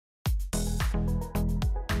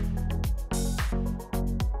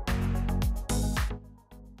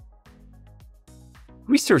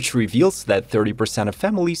Research reveals that 30% of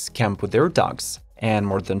families camp with their dogs, and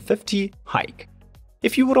more than 50 hike.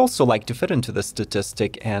 If you would also like to fit into the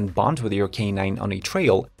statistic and bond with your canine on a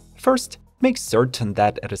trail, first, make certain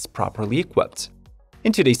that it is properly equipped.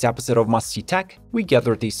 In today's episode of Must See Tech, we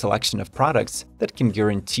gathered a selection of products that can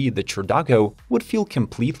guarantee that your doggo would feel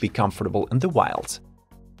completely comfortable in the wild.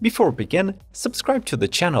 Before we begin, subscribe to the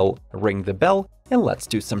channel, ring the bell, and let's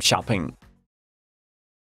do some shopping.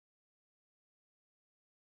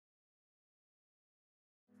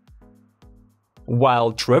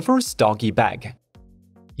 Whyld River's Doggy Bag.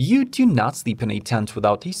 You do not sleep in a tent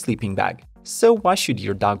without a sleeping bag, so why should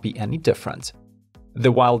your dog be any different?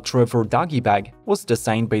 The Whyld River Doggy Bag was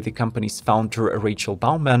designed by the company's founder Rachel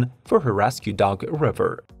Bauman for her rescue dog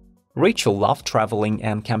River. Rachel loved traveling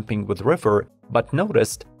and camping with River, but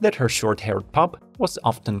noticed that her short-haired pup was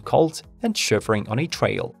often cold and shivering on a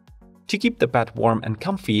trail. To keep the pet warm and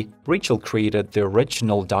comfy, Rachel created the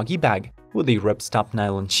original Doggy Bag with a ripstop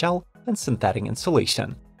nylon shell and synthetic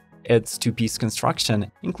insulation. Its two-piece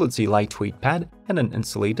construction includes a lightweight pad and an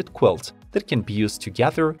insulated quilt that can be used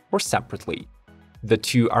together or separately. The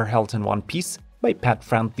two are held in one piece by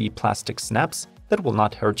pet-friendly plastic snaps that will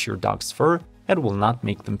not hurt your dog's fur and will not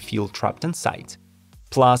make them feel trapped inside.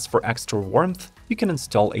 Plus, for extra warmth, you can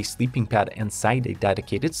install a sleeping pad inside a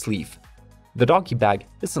dedicated sleeve. The Doggy Bag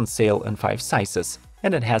is on sale in 5 sizes,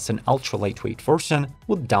 and it has an ultra-lightweight version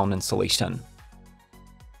with down insulation.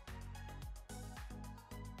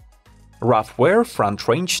 Ruffwear Front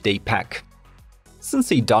Range Day Pack.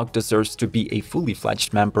 Since a dog deserves to be a fully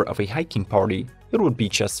fledged member of a hiking party, it would be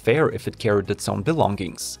just fair if it carried its own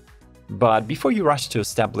belongings. But before you rush to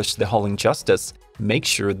establish the hauling justice, make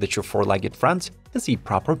sure that your four-legged friend has a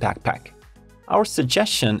proper backpack. Our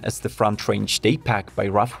suggestion is the Front Range Day Pack by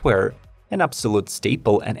Ruffwear, an absolute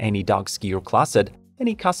staple in any dog's gear closet and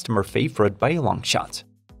a customer favorite by a long shot.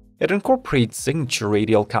 It incorporates signature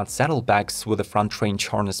radial cut saddlebags with a front range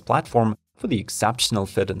harness platform for the exceptional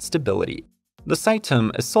fit and stability. This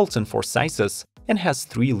item is sold in 4 sizes and has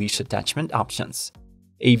 3 leash attachment options: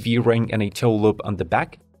 a V-ring and a toe loop on the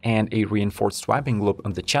back, and a reinforced webbing loop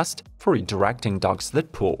on the chest for redirecting dogs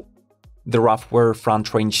that pull. The Ruffwear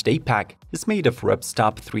Front Range Day Pack is made of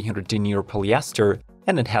ripstop 300 denier polyester,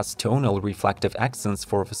 and it has tonal reflective accents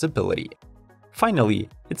for visibility. Finally,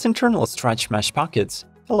 its internal stretch mesh pockets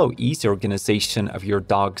allow easy organization of your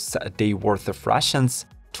dog's day worth of rations,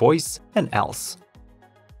 toys, and else.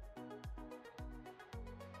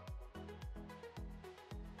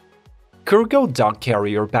 Kurgo Dog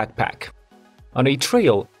Carrier Backpack. On a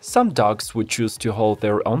trail, some dogs would choose to haul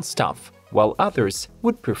their own stuff, while others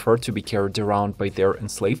would prefer to be carried around by their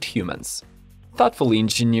enslaved humans. Thoughtfully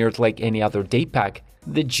engineered like any other day pack,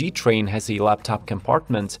 the G-Train has a laptop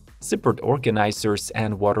compartment, zippered organizers,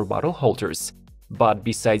 and water bottle holders. But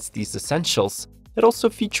besides these essentials, it also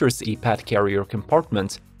features a pet carrier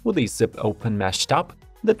compartment with a zip-open mesh top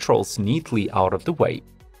that rolls neatly out of the way.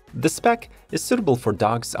 This pack is suitable for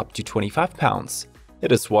dogs up to 25 pounds.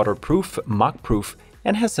 It is waterproof, mug-proof,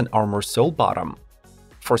 and has an armor sole bottom.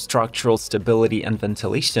 For structural stability and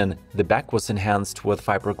ventilation, the bag was enhanced with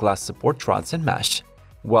fiberglass support rods and mesh,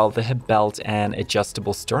 while the hip belt and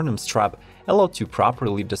adjustable sternum strap allow to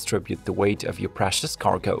properly distribute the weight of your precious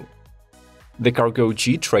cargo. The Cargo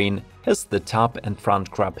G-Train has the top and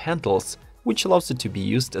front grab handles, which allows it to be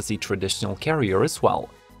used as a traditional carrier as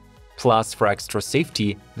well. Plus, for extra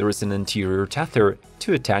safety, there is an interior tether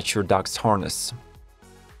to attach your dog's harness.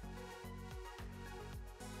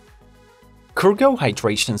 Kurgo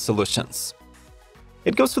Hydration Solutions.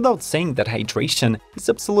 It goes without saying that hydration is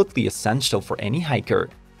absolutely essential for any hiker,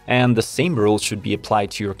 and the same rule should be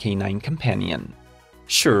applied to your canine companion.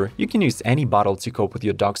 Sure, you can use any bottle to cope with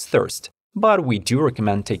your dog's thirst, but we do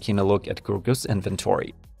recommend taking a look at Kurgo's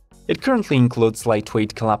inventory. It currently includes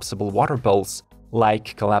lightweight collapsible water bowls,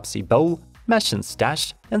 like Collapsi Bowl, Mesh and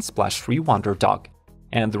Stash, and Splash-Free Wonder Dog,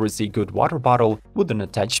 and there is a good water bottle with an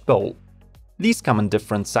attached bowl. These come in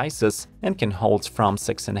different sizes and can hold from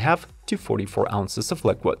 6.5 to 44 ounces of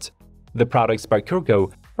liquid. The products by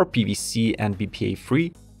Kurgo are PVC and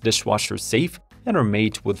BPA-free, dishwasher safe, and are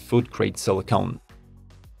made with food-grade silicone.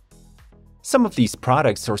 Some of these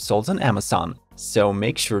products are sold on Amazon, so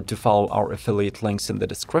make sure to follow our affiliate links in the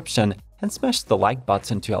description and smash the like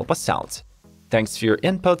button to help us out. Thanks for your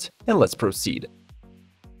input, and let's proceed.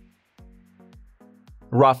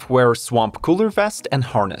 Ruffwear Swamp Cooler Vest and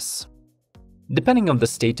Harness. Depending on the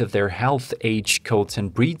state of their health, age, coat,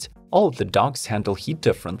 and breed, all of the dogs handle heat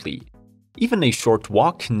differently. Even a short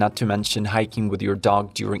walk, not to mention hiking with your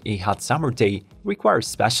dog during a hot summer day, requires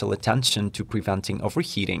special attention to preventing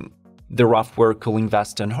overheating. The Ruffwear cooling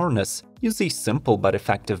vest and harness use a simple but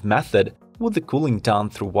effective method with the cooling done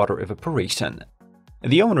through water evaporation.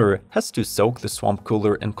 The owner has to soak the swamp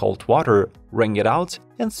cooler in cold water, wring it out,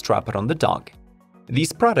 and strap it on the dog.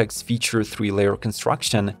 These products feature 3-layer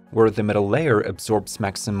construction, where the middle layer absorbs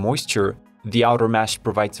maximum moisture, the outer mesh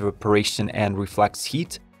provides evaporation and reflects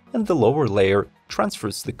heat, and the lower layer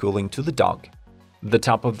transfers the cooling to the dog. The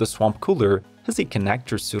top of the swamp cooler has a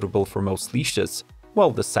connector suitable for most leashes, while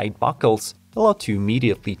the side buckles allow to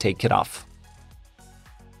immediately take it off.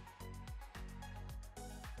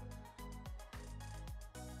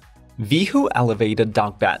 Whyld Elevated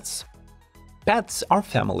Dog Beds. Pets are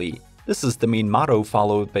family. This is the main motto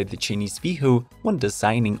followed by the Chinese Whyld when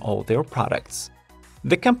designing all their products.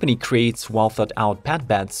 The company creates well-thought-out pet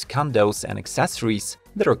beds, condos, and accessories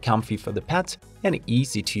that are comfy for the pet and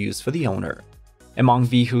easy to use for the owner. Among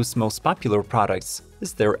Whyld's most popular products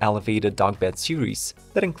is their Elevated Dog Bed series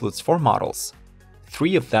that includes 4 models.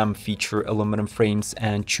 3 of them feature aluminum frames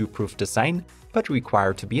and chew-proof design, but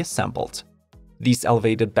require to be assembled. These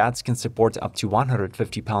elevated beds can support up to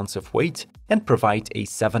 150 pounds of weight and provide a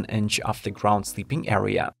 7-inch off-the-ground sleeping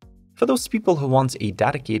area. For those people who want a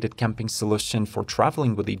dedicated camping solution for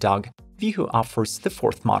traveling with a dog, Whyld offers the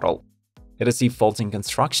 4th model. It is a folding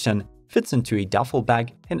construction, fits into a duffel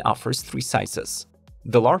bag, and offers 3 sizes.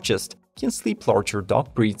 The largest can sleep larger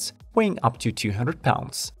dog breeds, weighing up to 200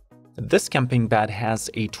 pounds. This camping bed has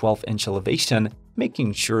a 12-inch elevation,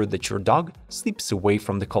 making sure that your dog sleeps away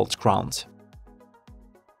from the cold ground.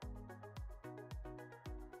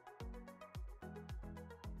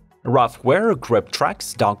 Ruffwear Grip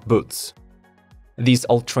Trax Dog Boots. These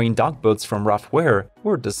all-terrain dog boots from Ruffwear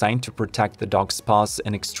were designed to protect the dog's paws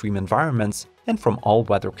in extreme environments and from all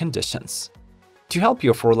weather conditions. To help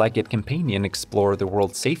your 4-legged companion explore the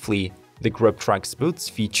world safely, the Grip Trax boots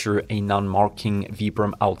feature a non-marking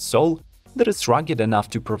Vibram outsole that is rugged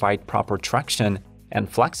enough to provide proper traction and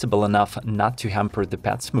flexible enough not to hamper the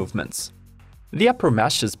pet's movements. The upper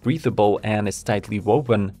mesh is breathable and is tightly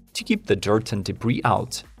woven to keep the dirt and debris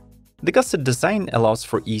out. The gusset design allows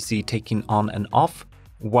for easy taking on and off,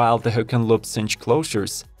 while the hook and loop cinch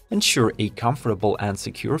closures ensure a comfortable and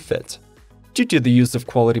secure fit. Due to the use of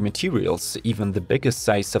quality materials, even the biggest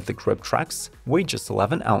size of the Grip Trax weighs just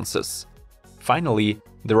 11 ounces. Finally,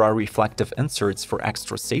 there are reflective inserts for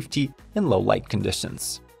extra safety in low light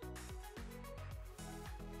conditions.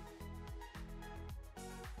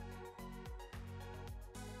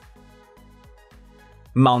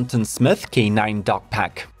 Mountain Smith Canine Dog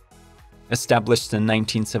Pack. Established in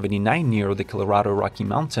 1979 near the Colorado Rocky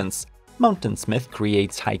Mountains, Mountain Smith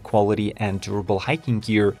creates high-quality and durable hiking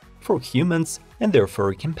gear for humans and their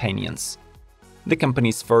furry companions. The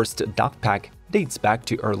company's first dog pack dates back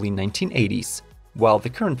to early 1980s, while the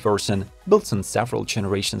current version builds on several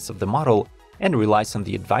generations of the model and relies on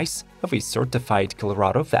the advice of a certified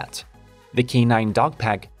Colorado vet. The Canine Dog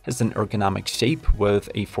Pack has an ergonomic shape with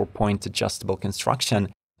a 4-point adjustable construction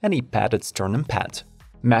and a padded sternum pad.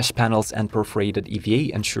 Mesh panels and perforated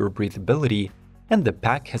EVA ensure breathability, and the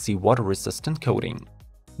pack has a water-resistant coating.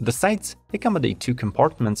 The sides accommodate 2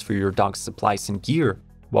 compartments for your dog's supplies and gear,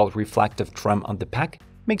 while reflective trim on the pack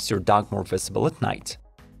makes your dog more visible at night.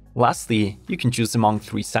 Lastly, you can choose among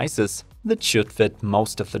 3 sizes that should fit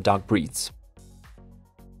most of the dog breeds.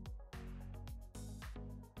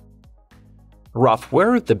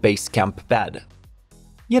 Ruffwear The Base Camp Bed.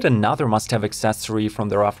 Yet another must-have accessory from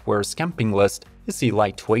the Ruffwear's camping list is a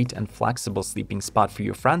lightweight and flexible sleeping spot for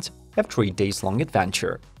your friend after a days-long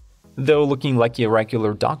adventure. Though looking like a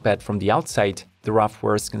regular dog bed from the outside, the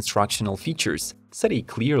Ruffwear's constructional features set a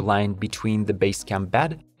clear line between the base camp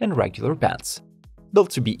bed and regular beds. Built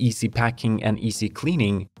to be easy packing and easy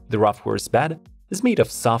cleaning, the Ruffwear's bed is made of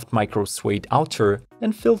soft micro-suede outer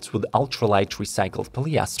and filled with ultralight recycled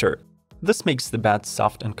polyester. This makes the bed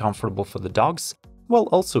soft and comfortable for the dogs, while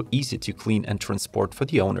also easy to clean and transport for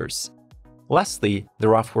the owners. Lastly, the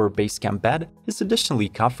Ruffwear base camp bed is additionally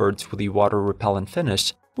covered with a water-repellent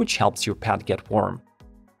finish, which helps your pet get warm.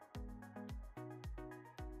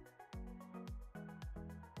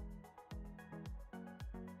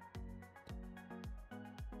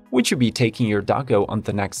 Would you be taking your doggo on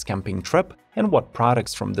the next camping trip, and what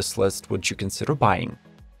products from this list would you consider buying?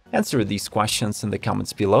 Answer these questions in the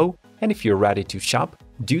comments below, and if you're ready to shop,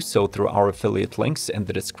 do so through our affiliate links in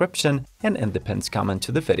the description and in the pinned comment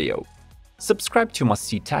to the video. Subscribe to Must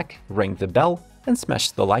See Tech, ring the bell, and smash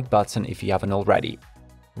the like button if you haven't already.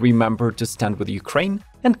 Remember to stand with Ukraine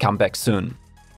and come back soon!